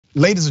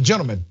Ladies and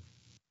gentlemen,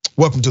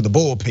 welcome to the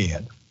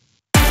Bullpen.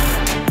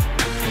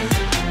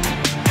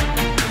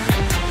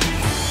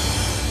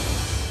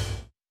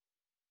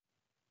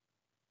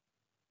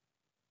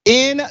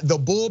 In the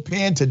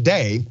Bullpen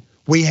today,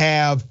 we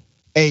have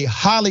a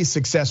highly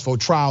successful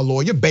trial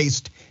lawyer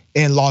based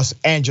in Los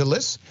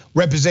Angeles,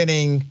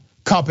 representing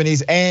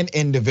companies and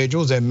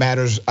individuals in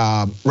matters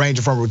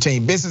ranging from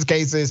routine business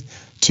cases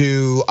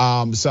to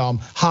some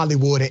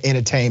Hollywood and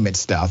entertainment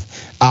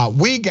stuff.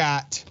 We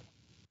got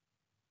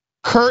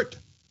Kurt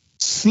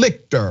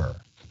Schlichter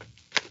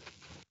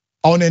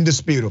on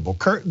Indisputable.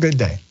 Kurt, good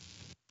day.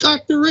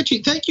 Dr.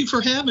 Richey, thank you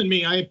for having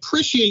me. I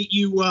appreciate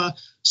you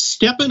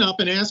stepping up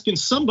and asking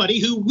somebody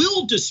who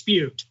will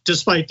dispute,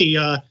 despite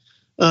the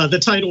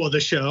title of the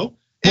show.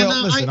 And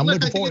well, listen, I'm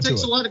looking forward to it. I think it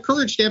takes a lot of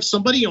courage to have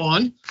somebody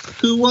on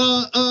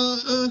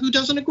who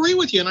doesn't agree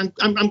with you, and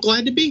I'm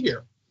glad to be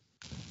here.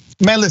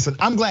 Man, listen,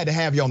 I'm glad to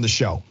have you on the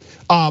show.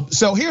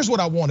 So here's what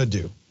I want to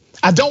do.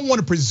 I don't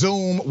want to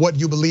presume what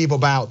you believe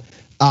about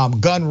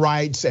gun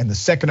rights and the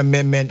Second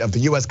Amendment of the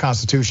US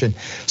Constitution.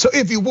 So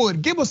if you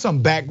would, give us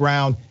some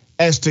background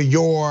as to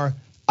your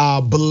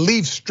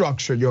belief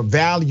structure, your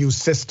value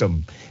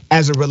system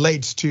as it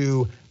relates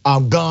to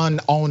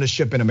gun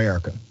ownership in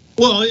America.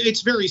 Well,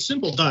 it's very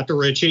simple, Dr.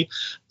 Richey.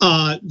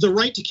 The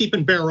right to keep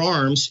and bear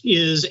arms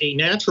is a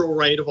natural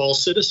right of all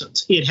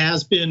citizens. It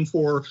has been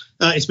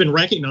it's been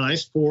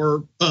recognized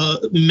for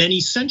many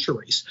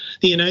centuries.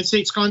 The United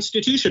States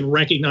Constitution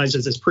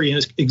recognizes this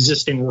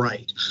pre-existing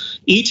right.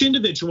 Each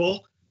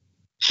individual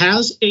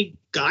has a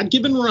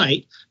God-given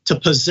right to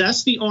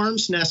possess the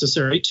arms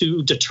necessary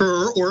to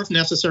deter or, if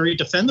necessary,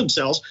 defend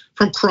themselves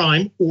from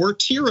crime or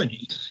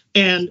tyranny.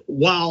 And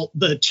while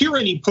the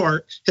tyranny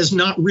part has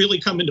not really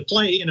come into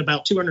play in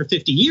about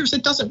 250 years,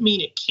 it doesn't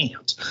mean it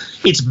can't.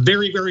 It's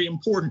very, very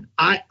important.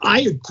 I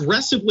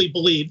aggressively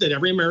believe that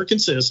every American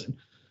citizen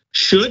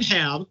should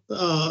have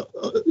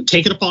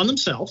taken upon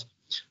themselves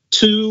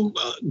to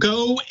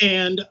go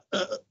and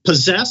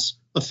possess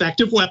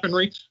effective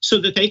weaponry so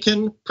that they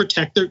can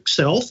protect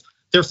themselves,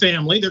 their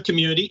family, their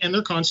community, and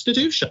their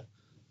constitution.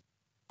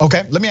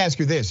 Okay, let me ask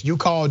you this. You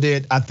called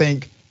it, I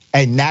think,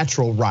 a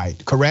natural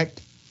right, correct?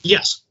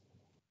 Yes.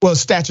 Well,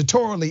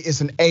 statutorily,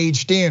 it's an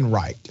aged-in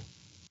right.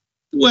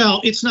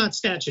 Well, it's not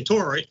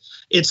statutory,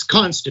 it's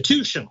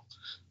constitutional.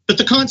 But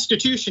the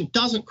Constitution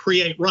doesn't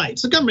create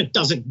rights. The government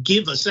doesn't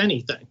give us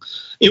anything.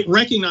 It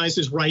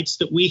recognizes rights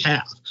that we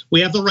have.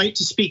 We have the right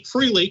to speak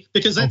freely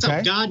because that's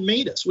how God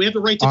made us. We have the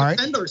right to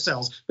defend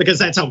ourselves because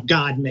that's how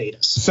God made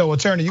us. So,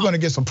 attorney, you're going to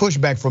get some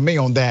pushback from me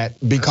on that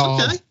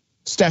because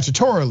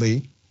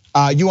statutorily,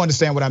 you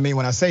understand what I mean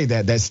when I say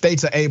that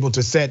states are able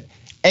to set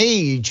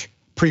age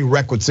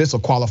prerequisites or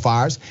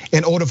qualifiers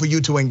in order for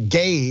you to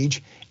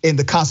engage in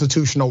the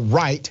constitutional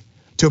right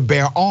to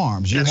bear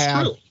arms.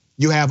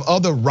 You have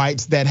other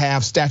rights that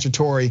have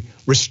statutory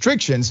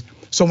restrictions.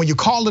 So when you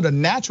call it a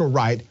natural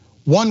right,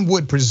 one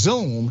would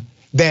presume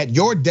that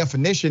your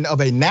definition of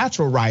a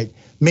natural right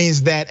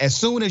means that as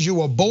soon as you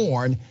were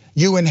born,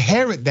 you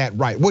inherit that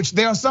right, which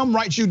there are some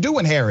rights you do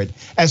inherit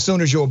as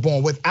soon as you're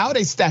born without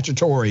a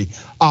statutory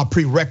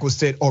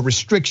prerequisite or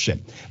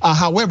restriction.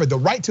 However, the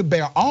right to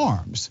bear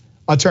arms,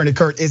 Attorney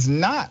Kurt, is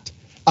not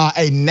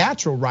a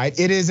natural right.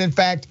 It is, in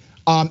fact,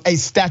 a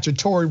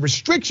statutory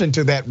restriction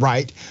to that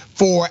right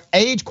for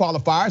age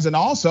qualifiers and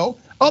also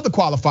other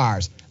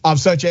qualifiers,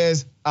 such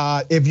as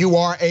if you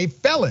are a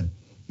felon,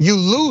 you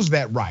lose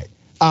that right.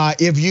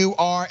 If you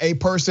are a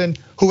person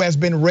who has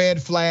been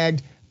red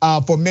flagged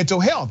for mental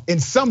health, in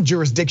some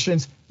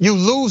jurisdictions, you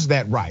lose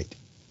that right.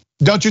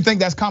 Don't you think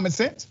that's common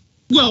sense?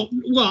 Well,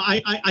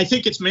 I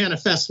think it's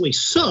manifestly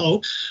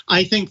so.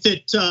 I think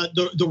that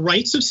the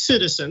rights of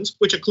citizens,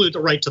 which include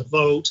the right to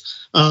vote,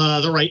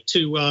 the right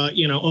to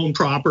own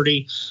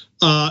property,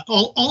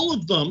 all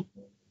of them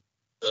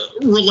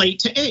relate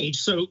to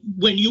age. So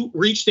when you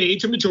reach the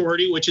age of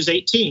majority, which is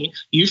 18,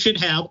 you should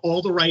have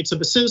all the rights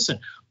of a citizen.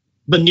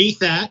 Beneath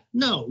that,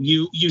 no,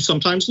 you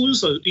sometimes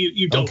lose those.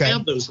 You don't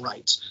have those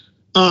rights.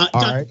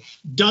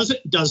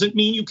 Doesn't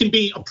mean you can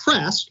be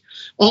oppressed.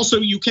 Also,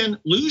 you can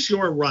lose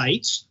your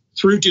rights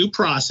through due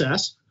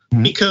process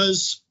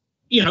because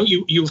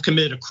you've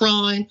committed a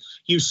crime,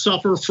 you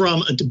suffer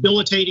from a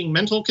debilitating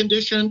mental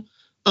condition,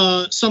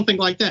 something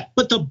like that.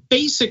 But the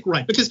basic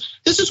right, because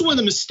this is one of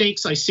the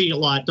mistakes I see a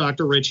lot,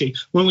 Dr. Richey,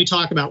 when we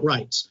talk about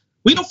rights.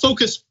 We don't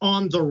focus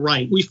on the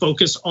right, we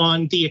focus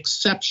on the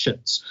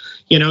exceptions.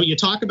 You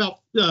talk about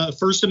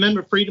First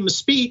Amendment freedom of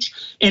speech,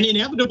 and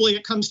inevitably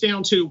it comes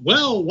down to,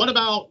 well, what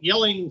about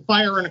yelling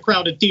fire in a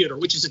crowded theater,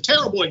 which is a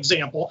terrible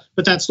example,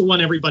 but that's the one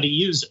everybody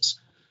uses.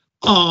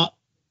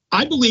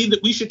 I believe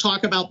that we should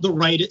talk about the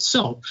right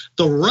itself.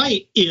 The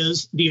right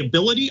is the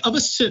ability of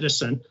a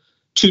citizen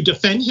to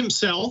defend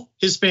himself,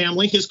 his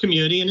family, his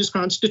community, and his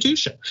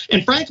constitution.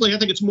 And frankly, I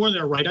think it's more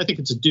than a right, I think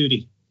it's a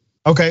duty.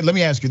 Okay, let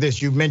me ask you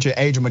this. You mentioned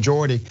age of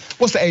majority.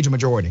 What's the age of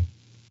majority?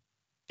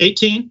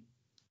 18.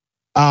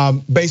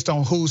 Based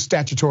on whose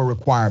statutory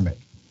requirement?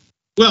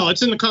 Well,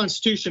 it's in the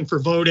Constitution for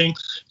voting.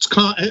 It's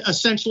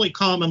essentially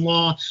common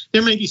law.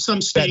 There may be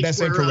some states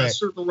where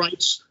certain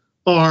rights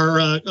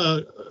are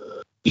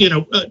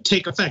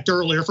take effect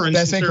earlier. For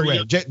instance, that's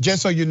incorrect.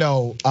 Just so you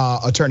know,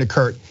 Attorney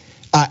Kurt,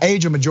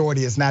 age of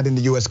majority is not in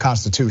the U.S.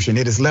 Constitution.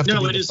 It is left to be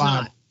defined. No, it is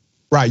not.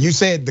 Right, you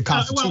said the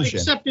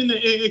Constitution. Well,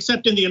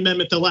 except in the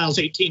amendment that allows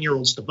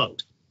 18-year-olds to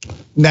vote.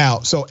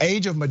 Now, so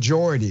age of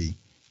majority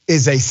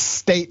is a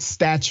state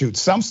statute.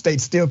 Some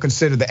states still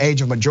consider the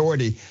age of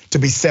majority to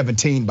be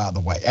 17, by the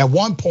way. At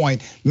one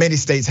point, many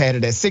states had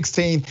it at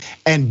 16,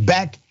 and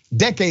back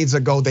decades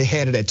ago, they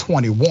had it at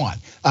 21.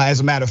 As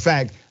a matter of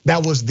fact,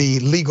 that was the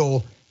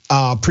legal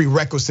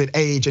prerequisite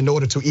age in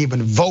order to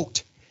even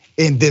vote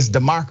in this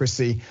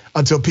democracy,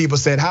 until people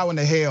said, how in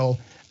the hell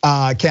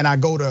can I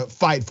go to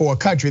fight for a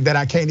country that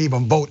I can't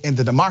even vote in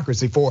the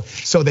democracy for?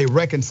 So they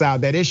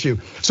reconciled that issue.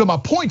 So my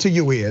point to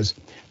you is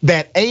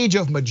that age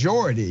of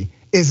majority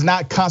is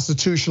not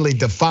constitutionally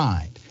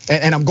defined.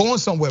 And I'm going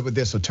somewhere with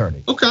this,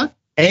 attorney. Okay.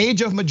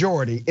 Age of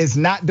majority is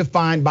not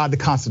defined by the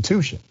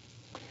Constitution.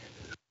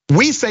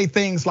 We say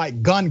things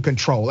like gun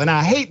control, and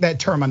I hate that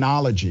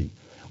terminology,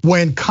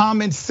 when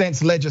common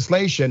sense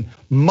legislation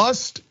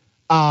must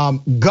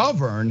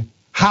govern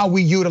how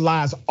we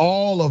utilize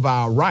all of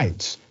our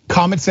rights.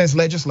 Common sense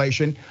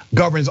legislation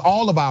governs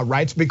all of our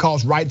rights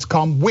because rights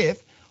come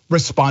with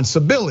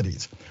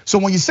responsibilities. So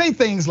when you say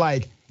things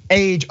like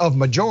age of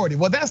majority,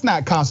 well, that's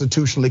not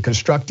constitutionally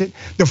constructed.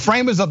 The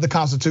framers of the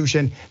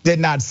Constitution did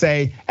not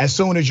say as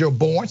soon as you're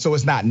born, so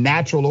it's not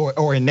natural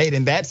or innate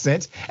in that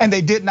sense. And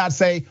they did not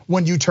say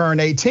when you turn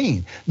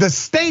 18. The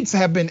states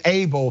have been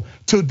able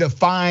to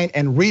define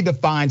and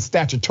redefine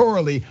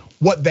statutorily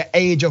what the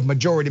age of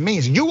majority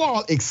means. You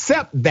all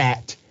accept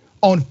that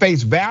on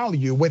face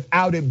value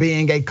without it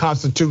being a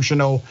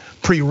constitutional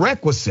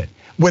prerequisite,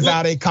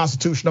 without a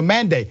constitutional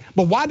mandate.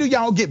 But why do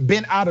y'all get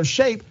bent out of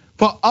shape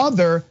for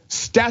other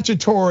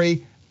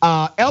statutory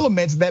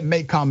elements that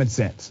make common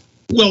sense?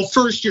 Well,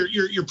 first,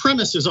 your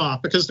premise is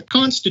off, because the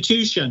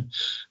Constitution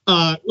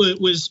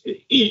was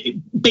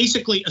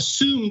basically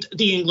assumed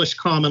the English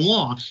common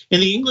law,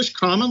 and the English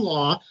common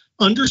law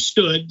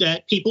understood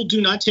that people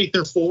do not take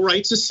their full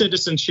rights as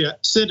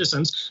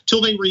citizens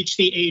till they reach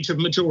the age of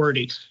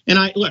majority. And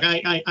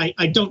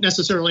I don't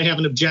necessarily have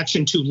an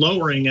objection to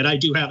lowering it. I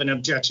do have an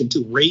objection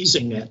to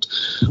raising it.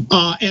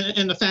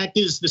 And the fact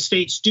is, the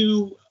states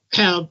do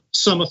have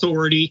some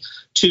authority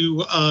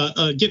to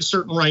give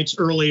certain rights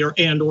earlier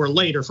and or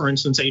later, for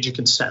instance, age of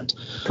consent.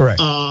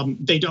 Correct.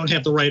 They don't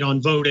have the right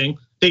on voting.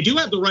 They do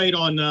have the right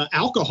on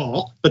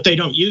alcohol, but they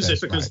don't use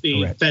it because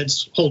the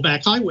feds hold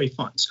back highway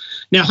funds.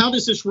 Now, how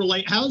does this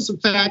relate? How is the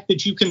fact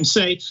that you can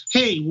say,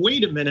 hey,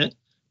 wait a minute,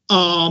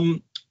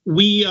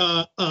 we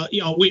don't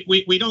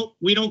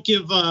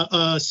give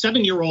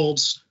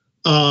 7-year-olds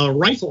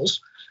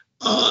rifles?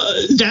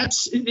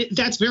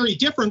 That's very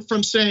different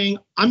from saying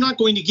I'm not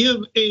going to give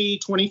a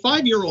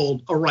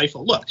 25-year-old a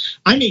rifle. Look,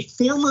 I'm a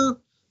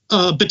former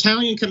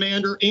battalion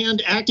commander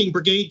and acting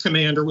brigade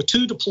commander with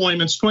 2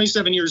 deployments,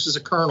 27 years as a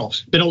colonel,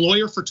 been a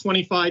lawyer for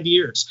 25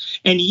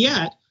 years. And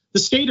yet the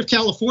state of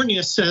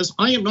California says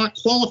I am not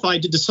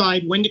qualified to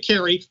decide when to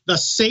carry the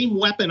same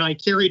weapon I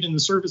carried in the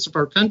service of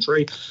our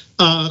country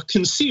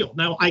concealed.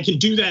 Now, I can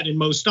do that in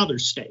most other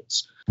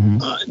states.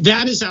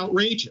 That is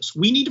outrageous.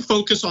 We need to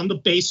focus on the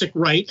basic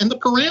right and the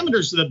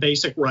parameters of the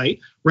basic right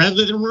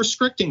rather than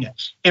restricting it.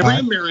 Every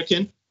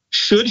American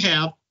should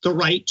have the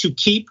right to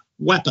keep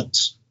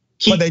weapons.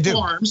 Keep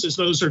arms as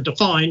those are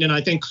defined, and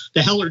I think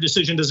the Heller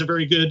decision does a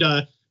very good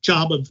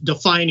job of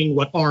defining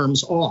what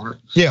arms are.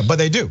 Yeah, but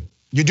they do.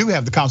 You do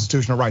have the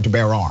constitutional right to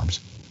bear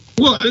arms.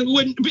 Well, it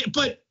wouldn't be,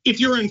 but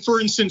if you're in,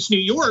 for instance, New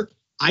York,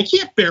 I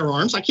can't bear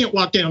arms. I can't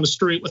walk down the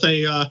street with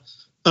a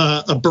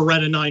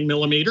Beretta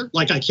 9mm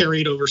like I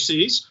carried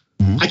overseas.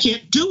 I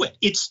can't do it.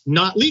 It's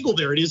not legal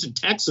there. It is in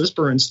Texas,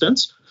 for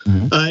instance.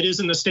 It is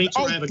in the states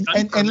where I have a gun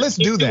permit. And let's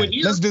do that.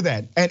 Let's do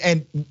that.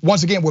 And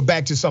once again, we're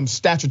back to some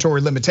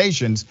statutory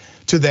limitations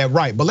to that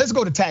right. But let's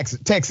go to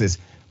Texas,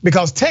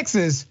 because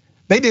Texas,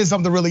 they did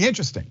something really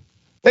interesting.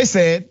 They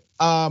said,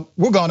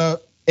 we're gonna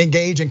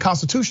engage in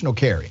constitutional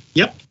carry.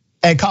 Yep.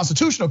 And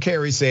constitutional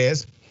carry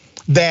says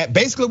that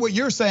basically what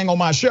you're saying on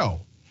my show,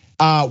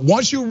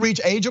 once you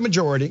reach age of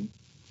majority,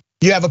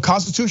 you have a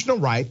constitutional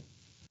right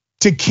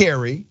to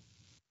carry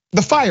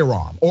the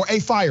firearm or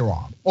a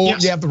firearm, or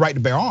you have the right to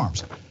bear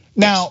arms.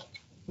 Now,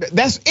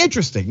 that's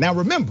interesting. Now,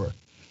 remember,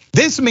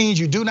 this means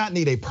you do not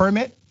need a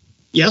permit.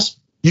 Yes.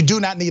 You do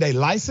not need a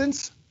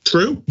license.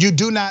 True. You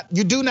do not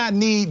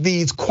need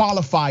these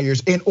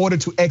qualifiers in order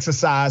to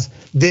exercise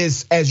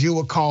this, as you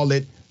would call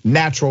it,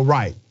 natural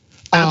right.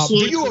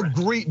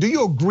 Absolutely. Do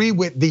you agree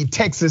with the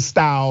Texas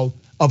style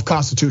of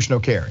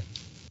constitutional carry?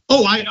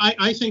 Oh,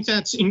 I think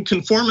that's in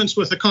conformance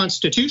with the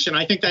Constitution.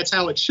 I think that's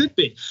how it should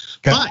be.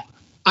 Okay. But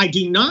I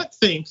do not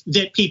think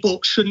that people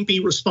shouldn't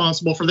be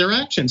responsible for their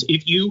actions.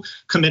 If you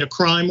commit a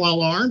crime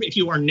while armed, if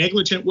you are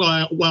negligent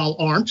while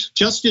armed,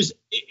 just as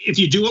if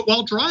you do it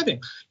while driving,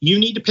 you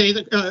need to pay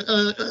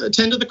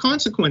attend to the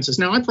consequences.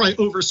 Now, I probably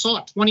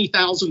oversaw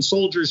 20,000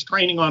 soldiers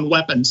training on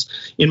weapons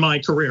in my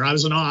career. I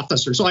was an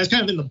officer, so I was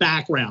kind of in the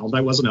background.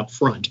 I wasn't up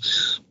front,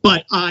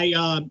 but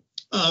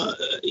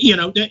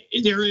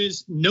there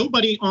is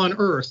nobody on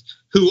earth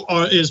who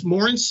is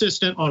more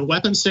insistent on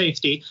weapon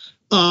safety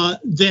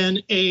than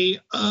a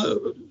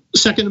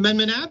Second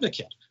Amendment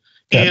advocate.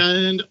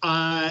 And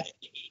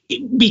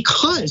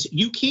because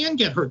you can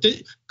get hurt,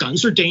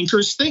 guns are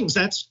dangerous things.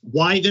 That's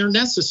why they're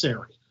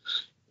necessary.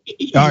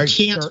 You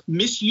can't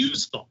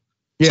misuse them.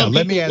 Yeah,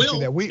 let me ask you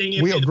that.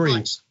 We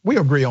agree. We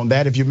agree on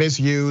that. If you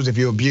misuse, if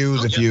you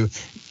abuse, if you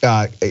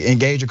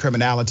engage in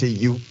criminality,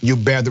 you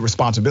bear the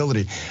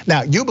responsibility.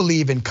 Now, you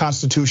believe in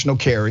constitutional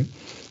carry,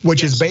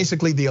 which is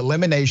basically the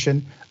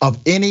elimination of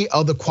any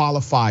other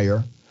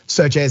qualifier,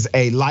 such as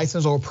a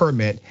license or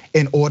permit,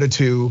 in order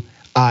to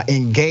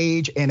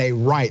engage in a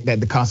right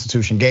that the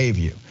Constitution gave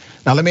you.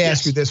 Now, let me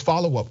ask you this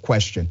follow-up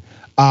question.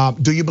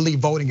 Do you believe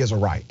voting is a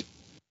right?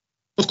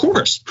 Of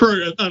course, for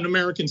an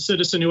American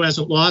citizen who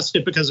hasn't lost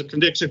it because of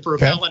conviction for a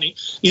felony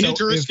in a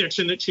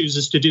jurisdiction that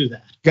chooses to do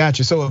that.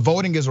 Gotcha. So if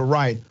voting is a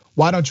right,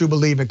 why don't you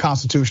believe in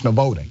constitutional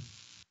voting?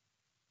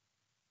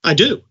 I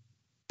do.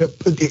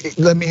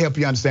 Let me help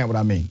you understand what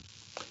I mean.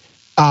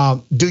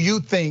 Do you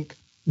think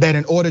that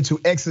in order to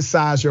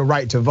exercise your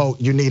right to vote,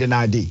 you need an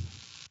ID?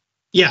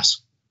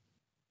 Yes.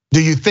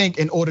 Do you think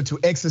in order to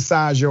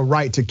exercise your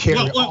right to carry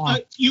on?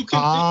 You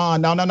can.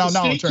 No. The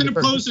state can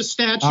impose a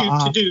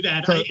statute to do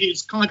that.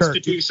 It's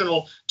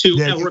constitutional to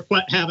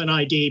have an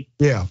ID.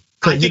 Yeah,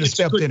 I think it's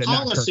a good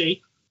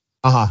policy.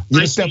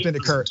 You just stepped in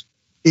it, Kurt.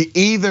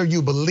 Either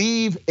you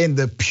believe in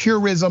the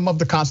purism of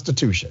the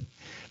Constitution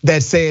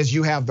that says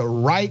you have the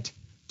right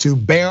to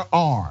bear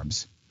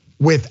arms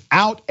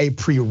without a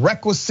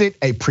prerequisite,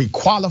 a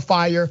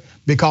pre-qualifier,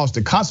 because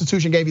the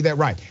Constitution gave you that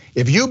right.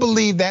 If you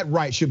believe that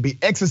right should be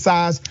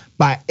exercised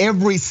by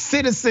every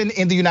citizen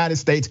in the United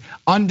States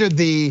under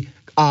the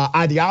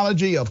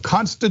ideology of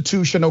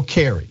constitutional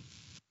carry,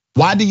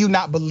 why do you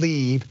not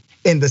believe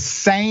in the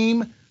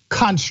same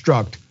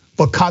construct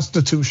for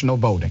constitutional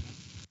voting?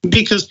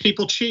 Because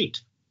people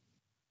cheat.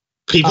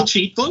 People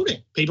cheat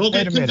voting. People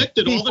get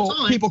convicted all the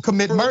time. People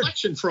commit for murder.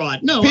 Election fraud.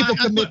 No, people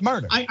commit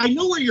murder. I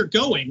know where you're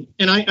going,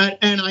 and I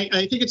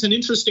think it's an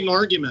interesting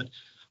argument.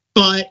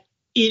 But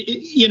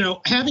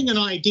having an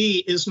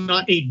ID is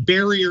not a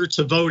barrier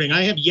to voting.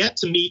 I have yet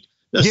to meet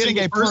a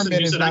single person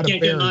who said I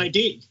can't get an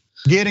ID.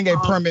 Getting a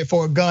permit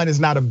for a gun is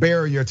not a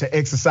barrier to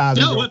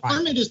exercising your right. No, a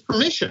permit is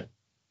permission.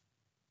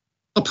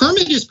 A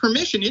permit is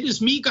permission. It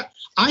is me.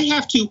 I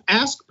have to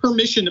ask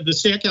permission of the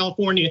state of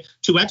California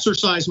to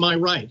exercise my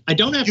right. I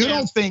don't have to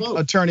ask to vote.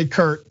 Attorney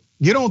Kurt,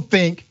 you don't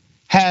think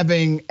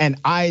having an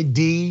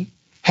ID,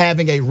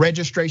 having a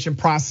registration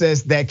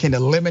process that can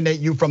eliminate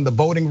you from the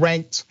voting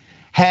ranks,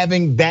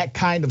 having that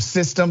kind of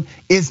system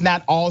is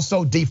not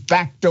also de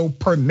facto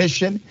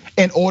permission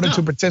in order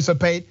to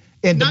participate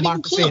in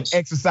democracy and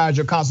exercise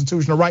your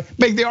constitutional right?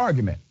 Make the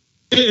argument.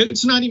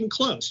 It's not even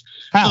close.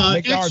 How?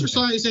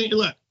 Exercising,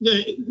 look,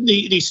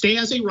 the state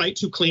has a right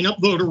to clean up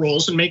voter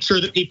rolls and make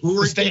sure that people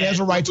who are dead. The state has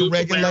a right to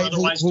regulate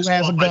who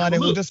has a gun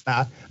and who does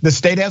not. The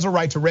state has a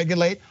right to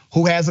regulate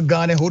who has a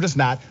gun and who does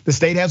not. The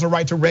state has a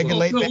right to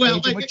regulate the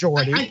age of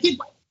majority. I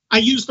think I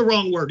used the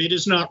wrong word. It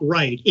is not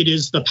right. It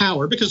is the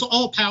power, because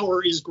all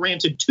power is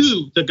granted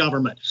to the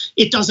government.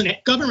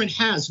 Government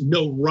has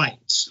no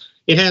rights.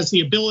 It has the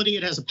ability,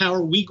 it has a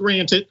power, we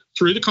grant it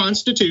through the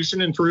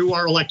Constitution and through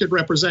our elected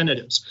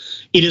representatives.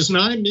 It is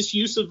not a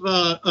misuse of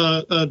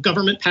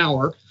government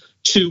power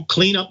to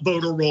clean up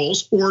voter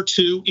rolls or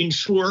to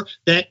ensure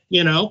that,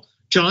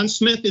 John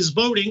Smith is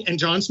voting and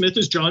John Smith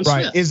is John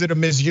Smith. Right, is it a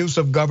misuse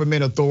of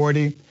government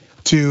authority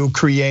to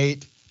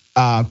create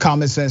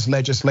common sense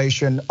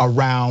legislation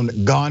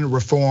around gun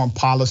reform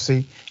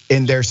policy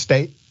in their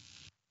state?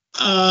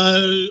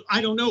 I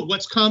don't know,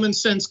 what's common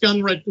sense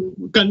gun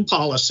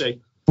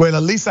policy? Well,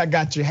 at least I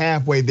got you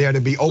halfway there to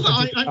be open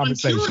to the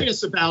conversation. I'm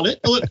curious about it.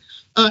 Look,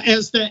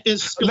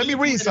 let me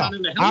read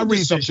something. I'll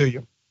read something to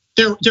you.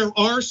 There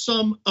are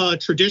some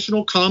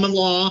traditional common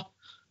law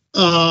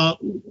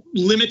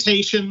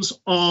limitations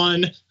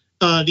on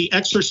the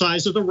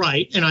exercise of the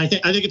right, and I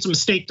think it's a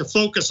mistake to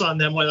focus on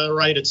them rather than the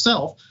right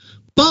itself.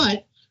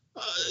 But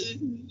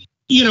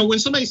when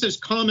somebody says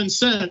common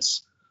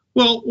sense,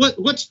 well,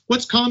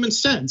 what's common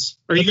sense?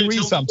 Are you going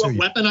to tell me what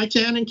weapon I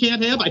can and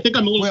can't have? I think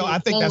I'm a little I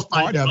think that's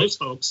part of it.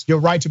 Folks. Your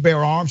right to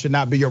bear arms should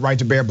not be your right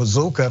to bear a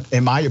bazooka,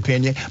 in my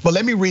opinion. But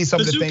let me read some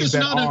of the things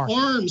that are. Bazooka's not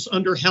an arms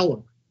under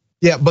Heller.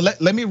 Yeah,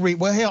 but let me read.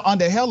 Well, hell,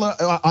 under Heller,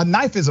 a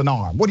knife is an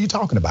arm. What are you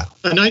talking about?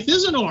 A knife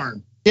is an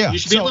arm. Yeah, you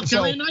should be able to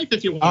carry a knife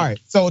if you want. All right,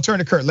 so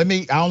Attorney Kurt,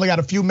 I only got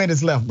a few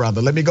minutes left,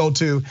 brother. Let me go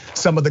to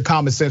some of the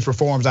common sense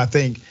reforms I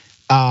think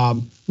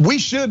we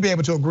should be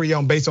able to agree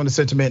on based on the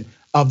sentiment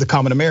of the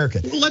common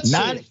American. Well, let's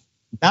see.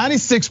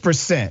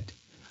 96%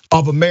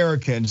 of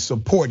Americans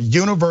support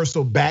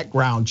universal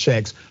background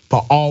checks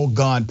for all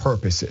gun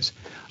purposes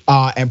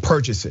and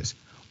purchases.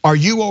 Are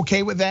you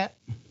okay with that?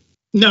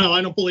 No,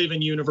 I don't believe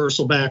in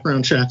universal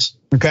background checks.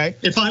 Okay.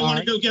 If I want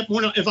to go get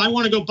one, if I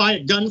want to go buy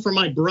a gun for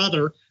my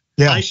brother,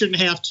 I shouldn't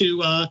have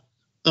to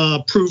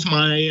prove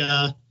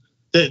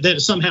that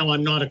somehow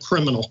I'm not a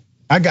criminal.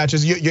 I got you.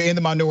 You're in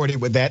the minority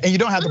with that, and you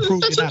don't have to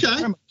prove you're not a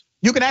criminal.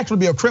 You can actually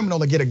be a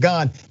criminal and get a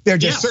gun. There are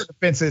just certain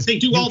offenses they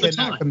do you all the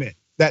cannot time. commit.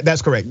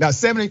 That's correct. Now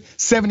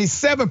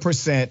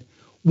 77%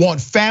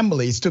 want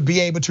families to be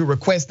able to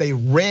request a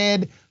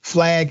red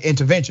flag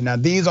intervention. Now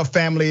these are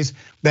families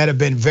that have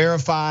been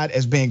verified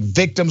as being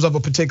victims of a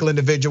particular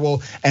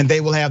individual, and they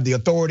will have the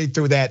authority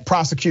through that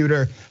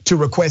prosecutor to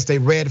request a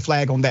red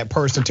flag on that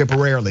person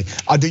temporarily.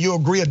 Do you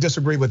agree or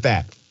disagree with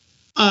that?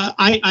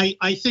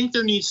 I think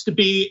there needs to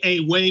be a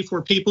way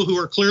for people who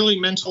are clearly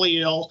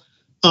mentally ill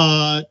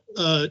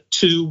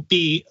to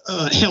be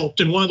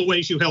helped, and one of the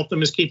ways you help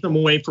them is keep them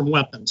away from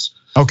weapons.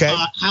 Okay.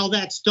 How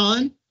that's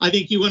done, I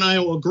think you and I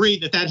will agree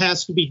that that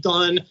has to be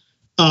done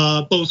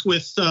both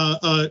with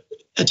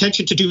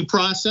attention to due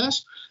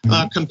process,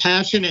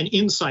 compassion, and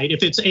insight.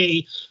 If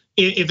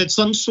it's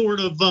some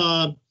sort of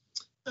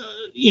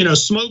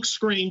smoke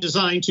screen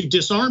designed to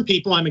disarm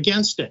people, I'm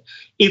against it.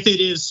 If it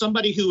is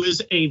somebody who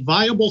is a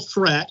viable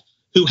threat,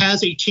 who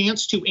has a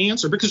chance to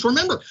answer, because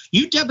remember,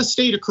 you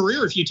devastate a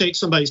career if you take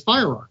somebody's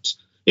firearms.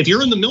 If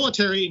you're in the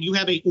military and you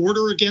have an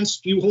order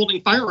against you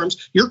holding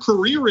firearms, your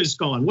career is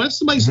gone. What if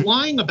somebody's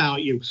lying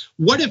about you?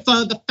 What if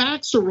the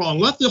facts are wrong?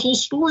 What if the whole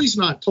story's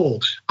not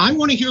told? I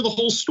want to hear the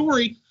whole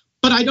story,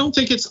 but I don't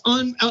think it's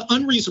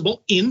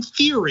unreasonable. In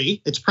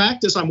theory, it's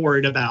practice I'm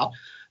worried about,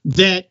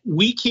 that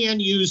we can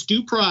use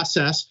due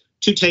process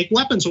to take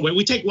weapons away.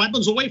 We take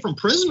weapons away from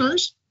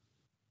prisoners.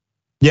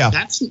 Yeah,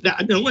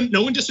 no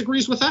one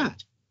disagrees with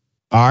that.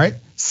 All right,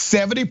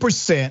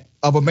 70%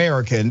 of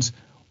Americans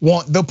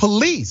want the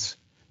police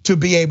to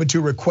be able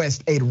to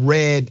request a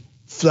red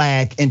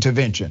flag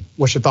intervention.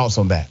 What's your thoughts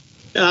on that?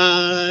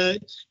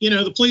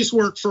 The police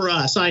work for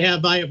us. I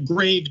have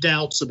grave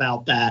doubts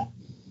about that.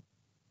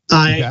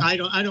 I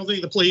don't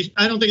think the police.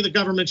 I don't think the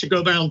government should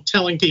go around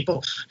telling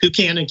people who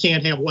can and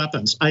can't have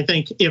weapons. I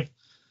think if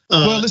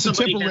it's a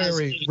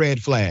temporary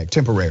red flag,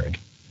 temporary.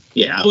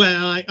 Yeah,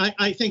 well,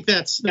 I think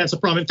that's a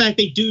problem. In fact,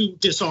 they do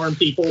disarm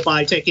people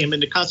by taking them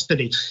into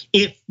custody.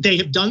 If they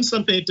have done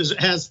something that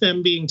has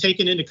them being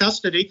taken into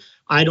custody,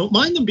 I don't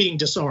mind them being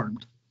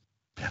disarmed.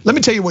 Let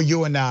me tell you where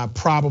you and I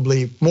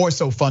probably more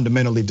so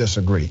fundamentally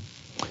disagree.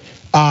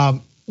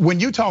 When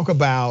you talk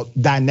about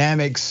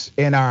dynamics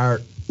in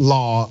our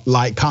law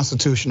like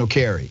constitutional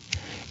carry,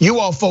 you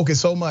all focus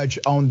so much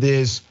on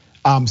this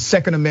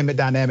Second Amendment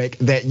dynamic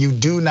that you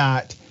do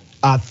not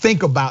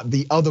think about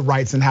the other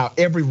rights and how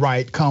every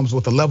right comes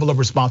with a level of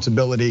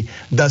responsibility,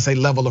 thus a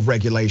level of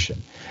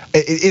regulation.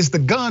 It's the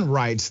gun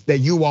rights that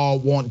you all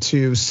want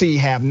to see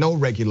have no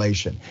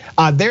regulation.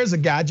 There's a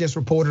guy, I just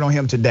reported on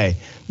him today.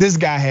 This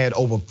guy had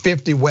over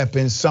 50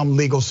 weapons, some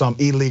legal, some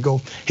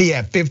illegal. He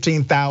had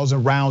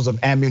 15,000 rounds of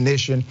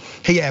ammunition.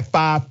 He had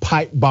 5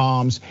 pipe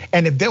bombs.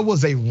 And if there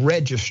was a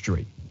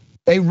registry,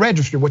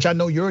 which I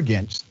know you're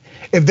against,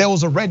 if there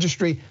was a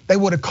registry, they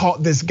would have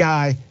caught this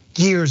guy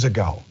years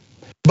ago.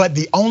 But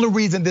the only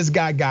reason this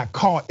guy got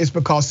caught is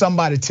because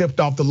somebody tipped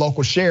off the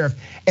local sheriff.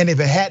 And if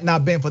it had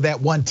not been for that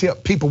one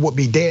tip, people would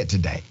be dead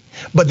today.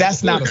 But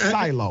that's not a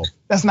silo.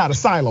 That's not a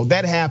silo.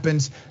 That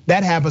happens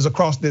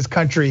across this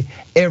country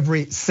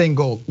every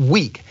single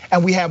week.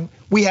 And we have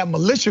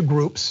militia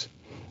groups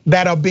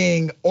that are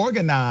being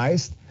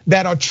organized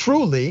that are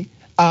truly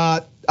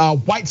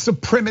white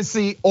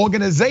supremacy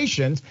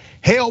organizations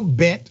hell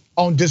bent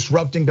on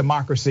disrupting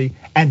democracy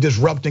and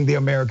disrupting the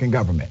American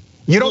government.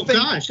 You don't think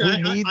we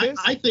need this?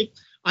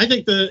 I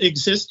think the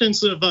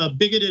existence of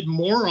bigoted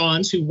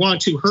morons who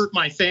want to hurt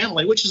my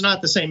family, which is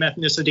not the same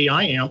ethnicity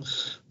I am,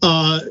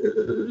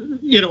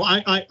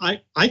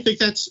 I think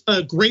that's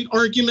a great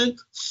argument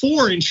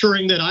for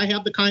ensuring that I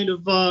have the kind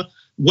of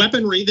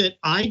weaponry that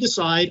I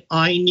decide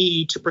I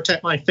need to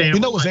protect my family,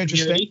 what's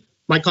interesting?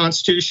 My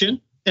constitution,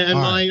 and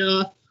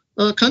my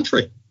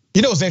country.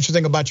 You know what's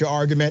interesting about your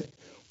argument?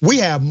 We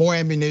have more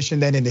ammunition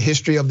than in the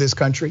history of this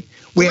country.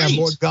 We have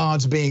more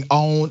guns being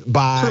owned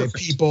by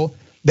people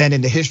than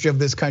in the history of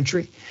this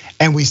country.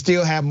 And we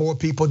still have more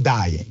people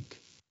dying.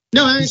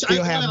 We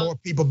still have more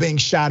people being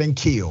shot and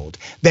killed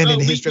than in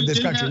the history of this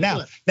country.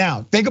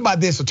 Now, think about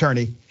this,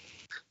 attorney.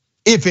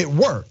 If it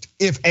worked,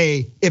 if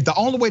the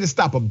only way to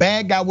stop a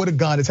bad guy with a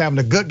gun is having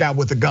a good guy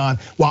with a gun,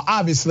 well,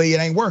 obviously it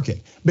ain't working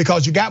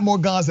because you got more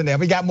guns than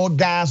ever. You got more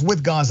guys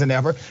with guns than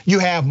ever. You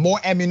have more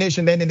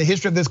ammunition than in the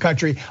history of this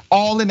country,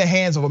 all in the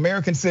hands of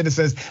American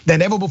citizens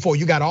than ever before.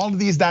 You got all of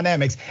these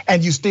dynamics,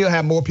 and you still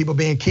have more people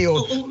being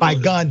killed by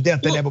gun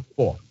death than ever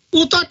before.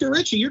 Well, Dr.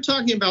 Richey, you're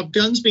talking about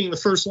guns being the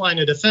first line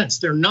of defense.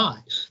 They're not.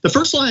 The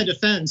first line of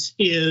defense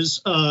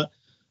is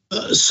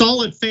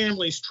solid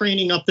families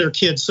training up their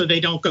kids so they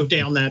don't go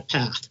down that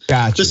path.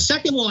 Gotcha. The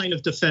second line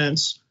of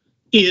defense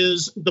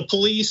is the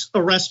police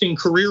arresting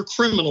career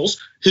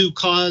criminals who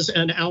cause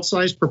an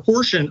outsized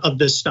proportion of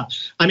this stuff.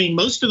 I mean,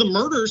 most of the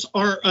murders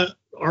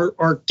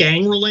are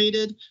gang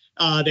related.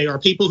 They are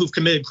people who've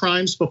committed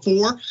crimes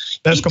before.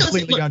 That's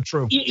completely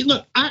untrue.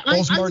 Look,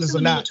 most murders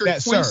are not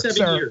that, sir.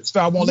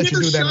 I won't let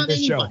you do that on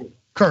this show.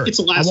 Kurt,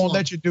 I won't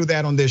let you do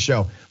that on this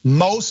show.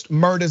 Most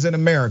murders in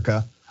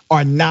America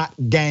are not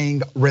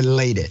gang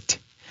related.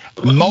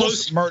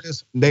 Most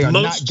murders, they are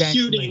not gang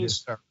related,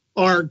 sir.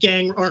 Are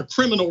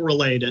criminal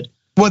related.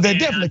 Well, they're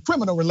definitely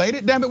criminal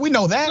related. Damn it, we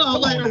know that.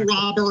 Like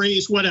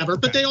robberies, whatever,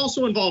 but they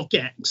also involve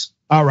gangs.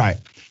 All right,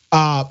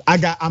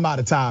 I'm out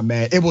of time,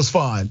 man. It was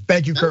fun.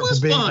 Thank you, Kurt,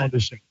 for being on the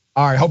show.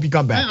 All right, hope you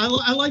come back.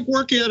 I like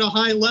working at a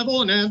high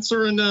level and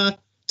answering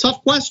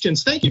tough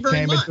questions. Thank you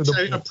very much.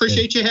 I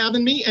appreciate you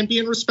having me and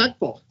being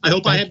respectful. I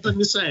hope I have done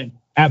the same.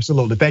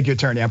 Absolutely. Thank you,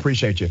 attorney. I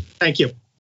appreciate you. Thank you.